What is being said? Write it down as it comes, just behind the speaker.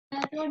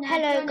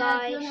Hello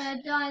guys,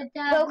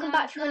 welcome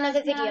back to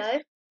another video.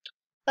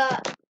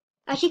 But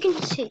as you can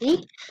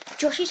see,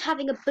 Josh is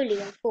having a bully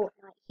on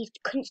Fortnite. He's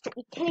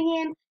constantly killing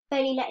him,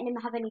 barely letting him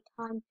have any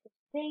time to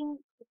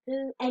think, to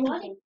do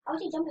anything. How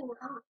is he jumping the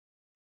car?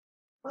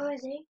 Where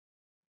is he?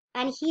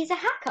 And he's a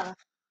hacker,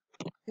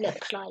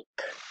 looks like.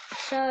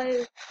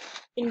 So,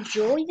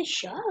 enjoy the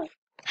show.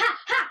 Ha!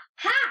 Ha!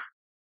 Ha!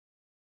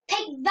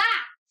 Take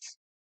that!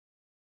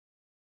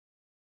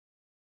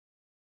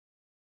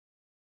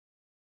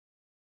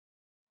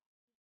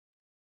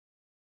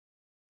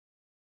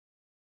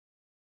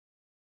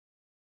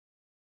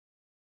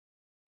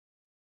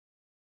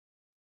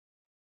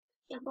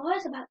 Your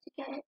boy's about to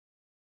get it.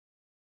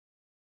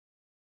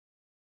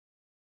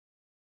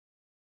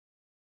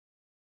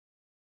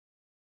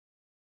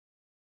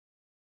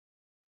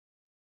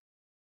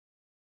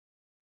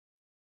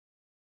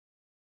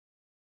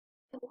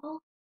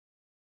 What?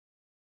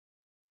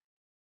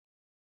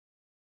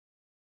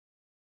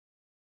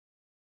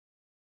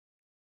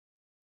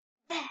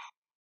 There.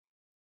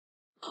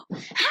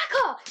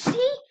 Hacker!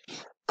 See?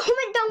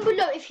 Comment down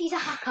below if he's a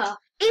hacker.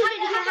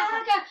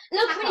 Hacker!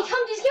 Look, when he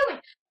comes, he's going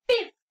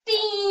 15!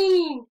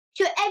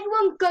 So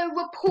everyone go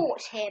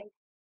report him.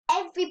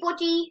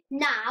 Everybody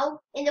now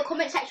in the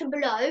comment section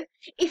below,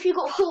 if you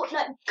got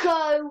Fortnite,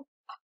 go.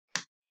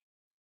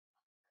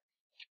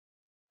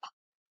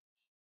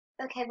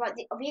 Okay, right.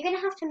 We're gonna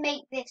have to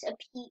make this a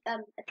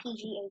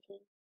PG-18.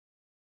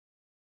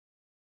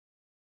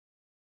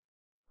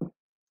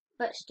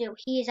 But still,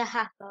 he is a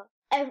hacker.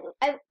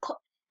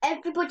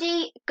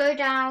 Everybody go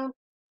down.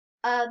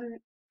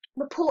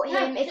 Report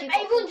him if you.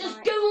 Everyone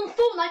just go on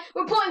Fortnite,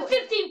 reporting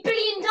 15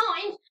 billion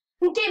times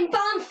and getting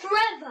banned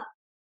forever.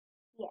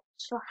 Yeah,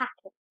 for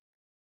hacking.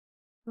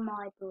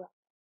 My brother.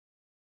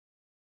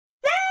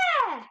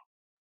 There.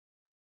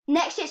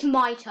 Next, it's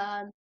my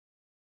turn.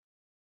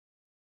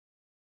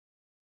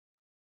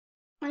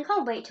 I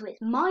can't wait till it's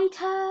my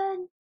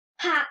turn.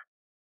 Ha!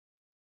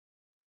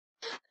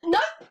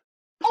 Nope!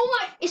 Oh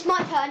my! It's my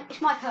turn.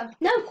 It's my turn.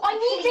 No, I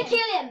need to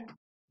kill him.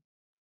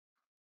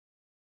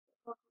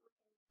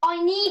 I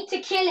need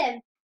to kill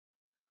him.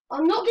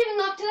 I'm not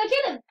giving up till I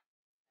kill him.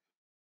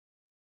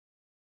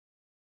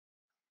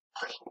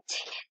 Fucking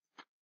ticket.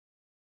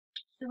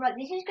 So right,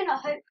 this is gonna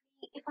hopefully,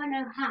 if I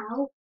know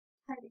how.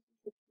 I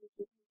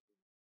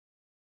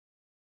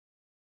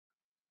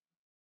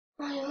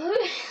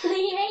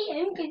really hate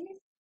him because he's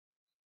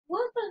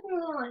worst person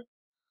alive.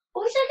 I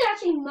wish I could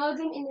actually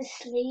murder him in his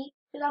sleep,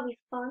 because that'd be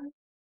fun.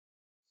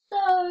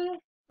 So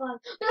fun.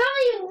 But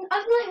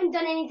I've not even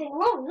done anything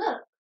wrong,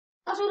 look.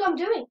 That's all I'm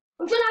doing.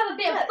 I'm trying to have a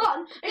bit of fun,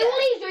 and all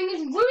he's doing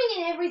is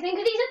ruining everything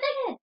because he's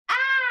a dickhead.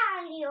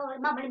 Ah,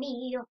 mamma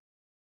mia.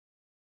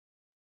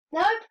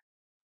 Nope.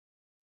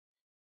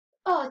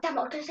 Oh, damn it,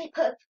 I was going to say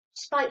put a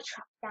spike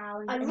trap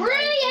down. I really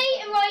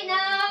hate him right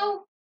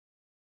now.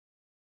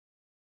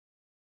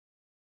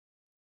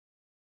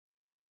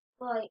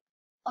 Right.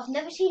 I've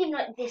never seen him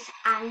like this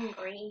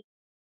angry.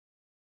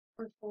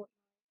 Unfortunately.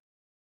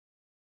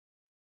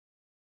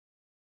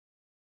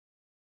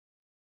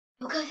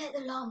 We'll go get the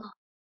llama.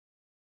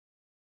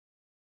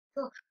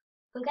 Go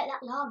get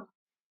that llama.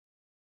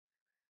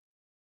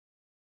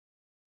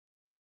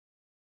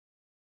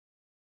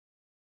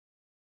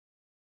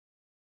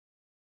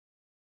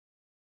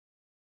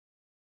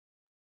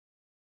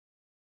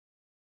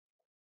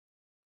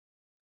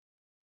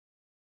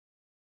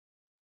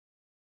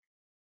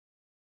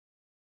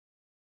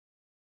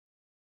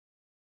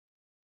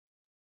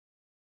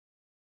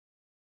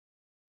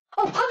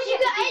 Oh, how did you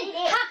get in?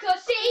 Hacker,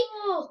 see?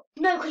 Oh,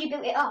 no, because you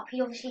built it up.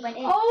 He obviously went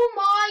in. Oh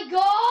my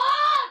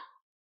god!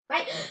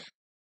 Right.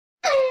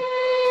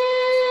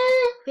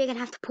 We're going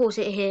to have to pause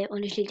it here.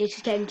 Honestly, this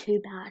is getting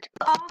too bad.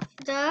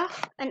 After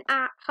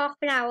half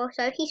an hour or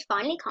so, he's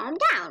finally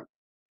calmed down.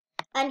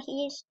 And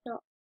he is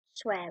not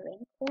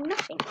swearing or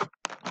nothing.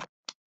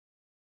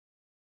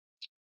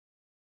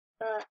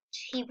 But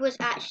he was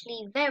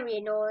actually very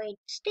annoyed.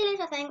 Still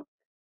is, I think.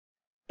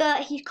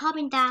 But he's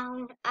calming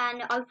down,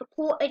 and I've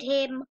reported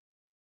him.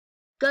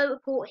 Go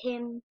report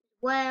him as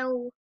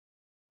well.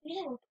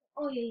 Yeah.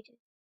 Oh, yeah, you did.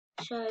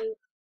 So,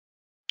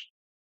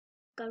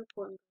 go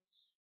report him.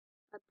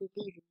 I believe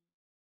in you.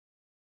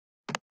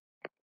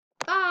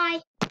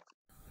 Bye!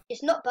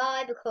 It's not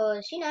bye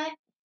because, you know,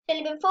 it's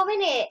only been 4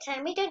 minutes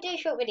and we don't do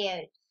short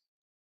videos.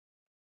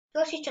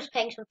 Josh is just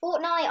playing some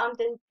Fortnite. I'm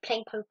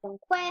playing Pokemon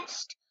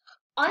Quest.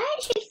 I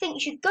actually think you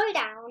should go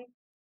down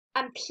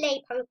and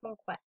play Pokemon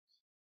Quest.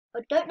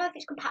 I don't know if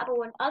it's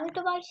compatible on other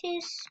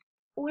devices.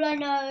 All I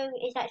know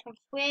is that it's on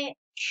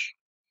Switch.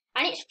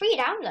 And it's free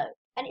download.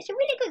 And it's a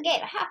really good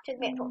game, I have to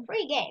admit, for a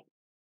free game.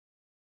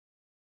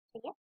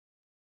 So, yeah.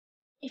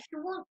 If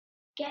you want,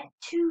 get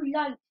 2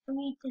 likes for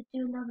me to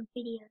do another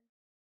video.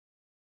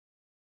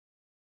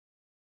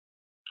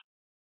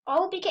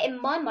 I'll be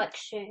getting my mic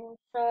soon,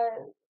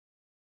 so...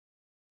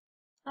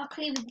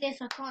 Luckily with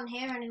this, I can't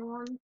hear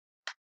anyone.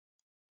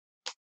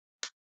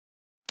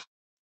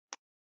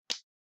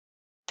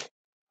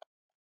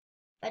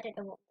 I don't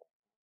know what.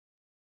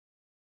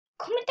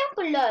 Comment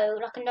down below,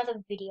 like,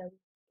 another video.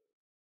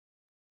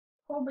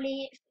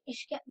 probably if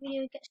this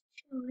video gets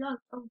 2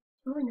 likes, I'll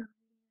do another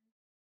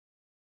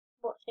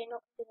What, so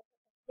not do a video.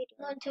 video?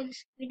 Not until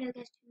this video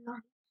gets 2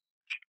 likes.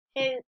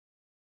 So,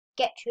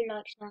 get 2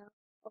 likes now.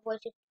 Otherwise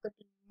it could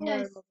be no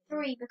No,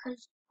 more. 3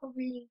 because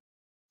probably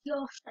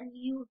Josh and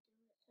you will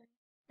do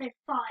it.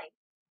 So 5.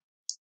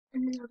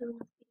 And then I'll do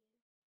another video.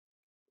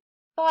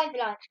 5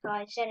 likes,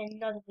 guys, then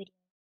another video.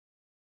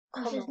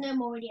 Because there's no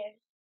more videos.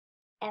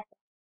 Ever.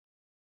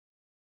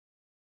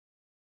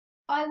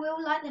 I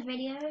will like the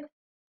video.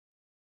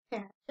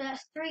 Yeah. So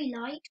that's 3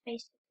 likes,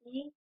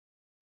 basically.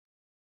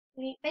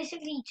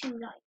 Basically 2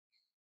 likes.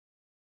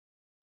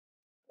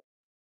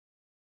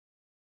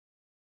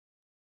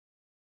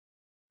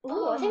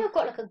 Ooh, I think I've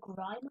got like a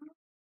Grimer.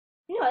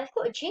 No, I've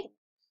got a Jinx.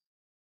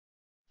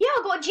 Yeah,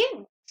 I got a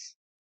Jinx.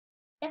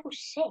 Level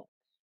 6.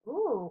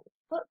 Ooh,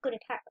 got good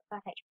attack with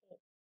 5 HP.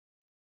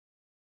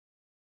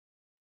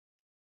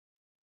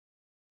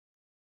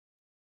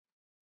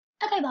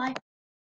 Okay, bye.